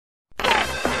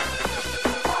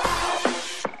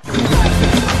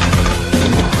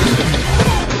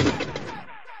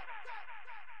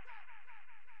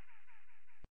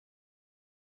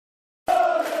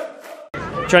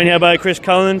Joined here by Chris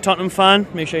Cowlin, Tottenham fan.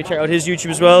 Make sure you check out his YouTube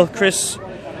as well. Chris,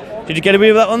 did you get away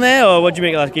with that one there, or what did you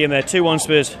make of that game there? 2-1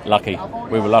 Spurs. Lucky.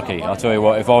 We were lucky. I'll tell you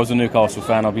what, if I was a Newcastle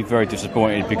fan, I'd be very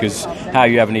disappointed, because how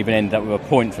you haven't even ended up with a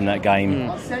point from that game,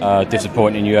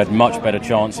 disappointing. You had much better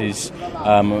chances.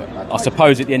 I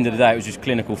suppose at the end of the day it was just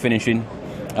clinical finishing.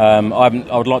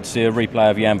 I would like to see a replay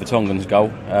of Jan Vertonghen's goal,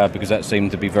 because that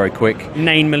seemed to be very quick.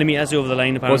 9mm over the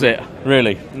line, apparently. Was it?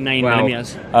 Really?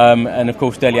 9mm. And of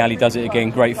course Dele Alli does it again.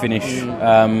 Great finish. You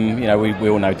know, we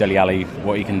all know Dele Alli,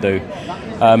 what he can do.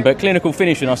 But clinical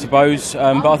finishing, I suppose.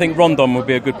 But I think Rondon would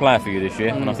be a good player for you this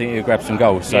year, and I think he'll grab some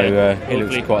goals. So he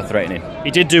looks quite threatening.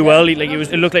 He did do well. It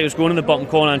looked like he was going in the bottom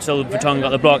corner until Vertonghen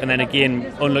got the block, and then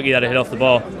again, unlucky that it hit off the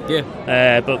bar.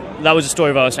 Yeah. But that was the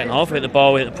story of our second half. We hit the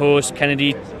bar, we hit the post.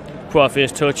 Kennedy, poor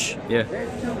first touch. Yeah.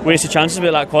 Wasted chances, a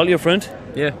bit like quality up front.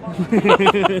 Yeah.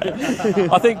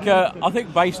 I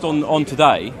think based on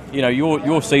today, you know,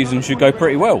 your season should go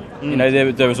pretty well. You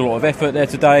know, there was a lot of effort there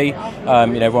today. You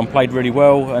know, everyone played really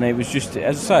well, and it was just,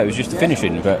 as I say, it was just the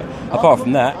finishing. But apart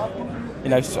from that, you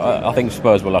know, I think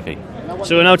Spurs were lucky.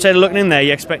 So an outsider looking in there,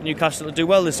 you expect Newcastle to do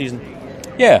well this season?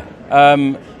 Yeah.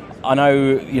 I know,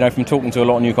 you know, from talking to a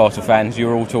lot of Newcastle fans,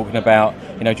 you're all talking about,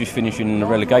 you know, just finishing in the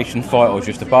relegation fight or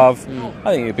just above.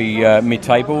 I think it'd be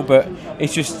mid-table, but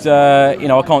it's just, you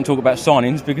know, I can't talk about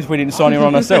signings because we didn't sign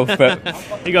anyone ourselves. But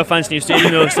you got a fancy new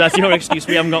stadium, though, so that's your excuse.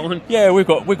 We haven't got one. Yeah, we've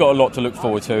got a lot to look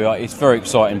forward to. It's very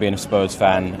exciting being a Spurs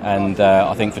fan, and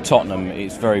I think for Tottenham,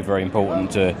 it's very, very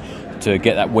important to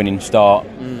get that winning start.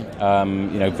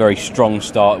 You know, very strong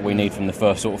start we need from the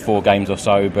first sort of 4 games or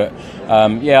so. But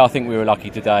yeah, I think we were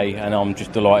lucky today, and I'm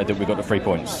just delighted that we got the 3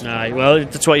 points. Well,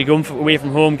 that's what you're going for, away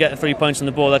from home, get the 3 points on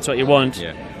the board. That's what you want.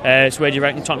 Yeah. So where do you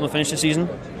reckon Tottenham will finish the season?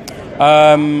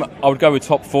 I would go with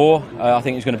top 4. I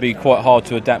think it's going to be quite hard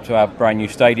to adapt to our brand new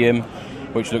stadium,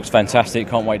 which looks fantastic.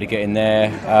 Can't wait to get in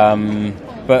there.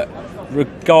 But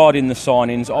regarding the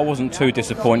signings, I wasn't too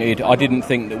disappointed. I didn't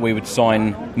think that we would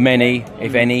sign many,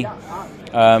 if any,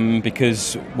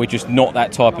 because we're just not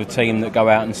that type of team that go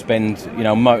out and spend, you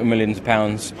know, millions of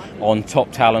pounds on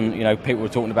top talent. You know, people were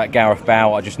talking about Gareth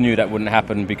Bale. I just knew that wouldn't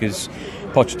happen because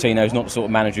Pochettino's not the sort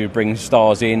of manager who brings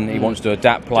stars in. He wants to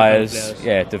adapt players,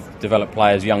 develop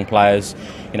players, young players.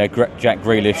 You know, Jack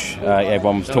Grealish,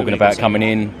 everyone was talking about coming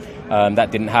in.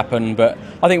 That didn't happen, but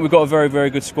I think we've got a very, very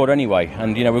good squad anyway.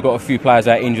 And, you know, we've got a few players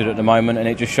out injured at the moment, and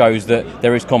it just shows that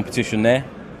there is competition there.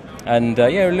 And,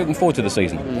 yeah, we're looking forward to the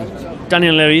season.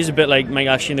 Daniel Levy is a bit like Mike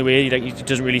Ashley in the way he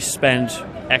doesn't really spend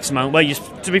X amount. Well,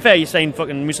 to be fair, you're saying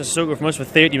fucking Musa Sissoko from us for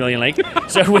 30 million, like.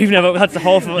 So we've never, that's the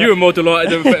half of it. You were more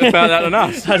delighted about that than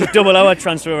us. That's a double our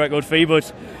transfer record fee, but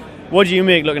what do you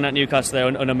make looking at Newcastle there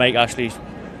under Mike Ashley?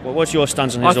 What's your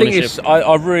stance on his ownership?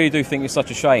 I really do think it's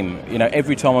such a shame. You know,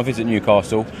 every time I visit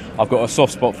Newcastle, I've got a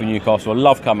soft spot for Newcastle. I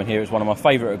love coming here. It's one of my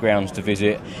favourite grounds to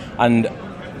visit. And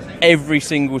every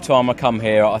single time I come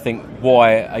here, I think,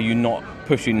 why are you not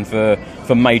pushing for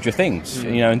major things?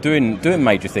 You know, and doing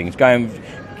major things, going,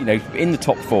 you know, in the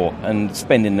top 4 and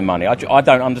spending the money. I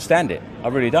don't understand it. I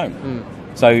really don't.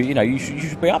 So, you know, you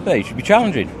should be up there. You should be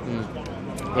challenging.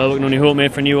 Well, we can only hope,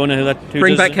 mate, for a new owner who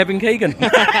bring back Kevin Keegan.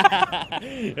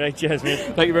 Right, cheers, mate.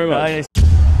 Thank you very much.